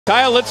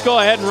Kyle, let's go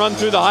ahead and run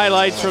through the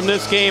highlights from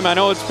this game. I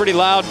know it's pretty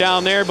loud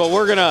down there, but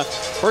we're gonna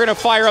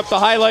fire up the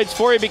highlights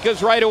for you,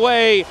 because right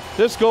away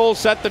this goal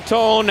set the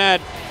tone.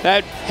 That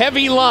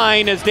heavy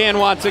line, as Dan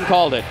Watson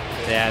called it.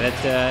 Yeah,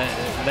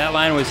 that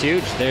line was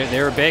huge.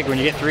 They were big. When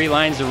you get 3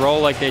 lines to roll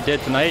like they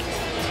did tonight,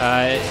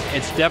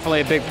 it's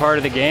definitely a big part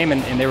of the game,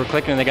 and they were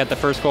clicking and they got the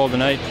first goal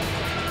tonight.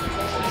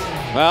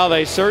 Well,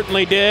 they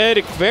certainly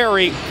did.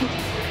 Very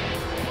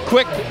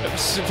quick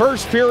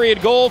first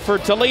period goal for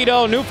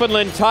Toledo.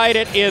 Newfoundland tied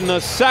it in the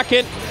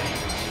second.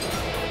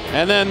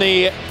 And then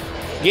the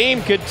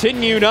game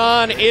continued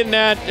on in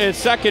that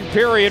second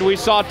period. We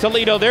saw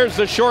Toledo, there's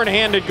the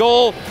shorthanded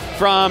goal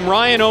from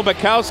Ryan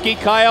Obakowski,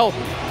 Kyle,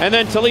 and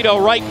then Toledo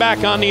right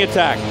back on the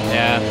attack.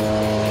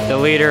 Yeah, the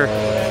leader,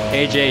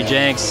 AJ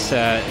Jenks,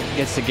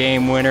 gets the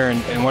game winner,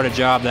 and what a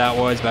job that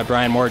was by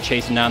Brian Moore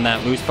chasing down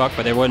that loose puck,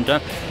 but they weren't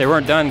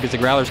done because the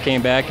Growlers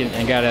came back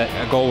and got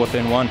a goal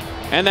within 1.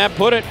 And that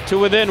put it to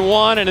within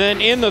 1, and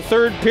then in the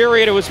third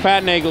period, it was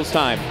Pat Nagel's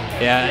time.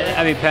 Yeah,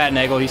 I mean, Pat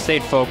Nagel, he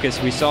stayed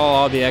focused. We saw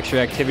all the extra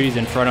activities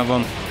in front of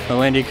him.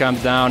 Melindy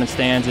comes down and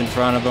stands in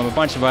front of him. A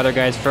bunch of other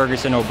guys,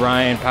 Ferguson,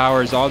 O'Brien,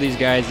 Powers, all these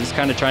guys just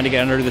kind of trying to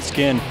get under the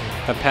skin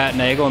of Pat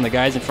Nagel and the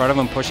guys in front of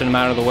him, pushing him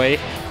out of the way.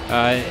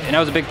 And that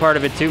was a big part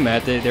of it too,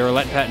 Matt. They were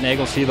letting Pat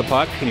Nagel see the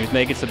puck, and he was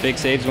making some big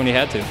saves when he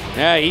had to.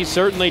 Yeah, he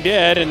certainly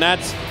did, and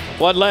that's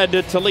what led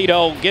to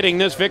Toledo getting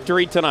this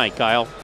victory tonight, Kyle.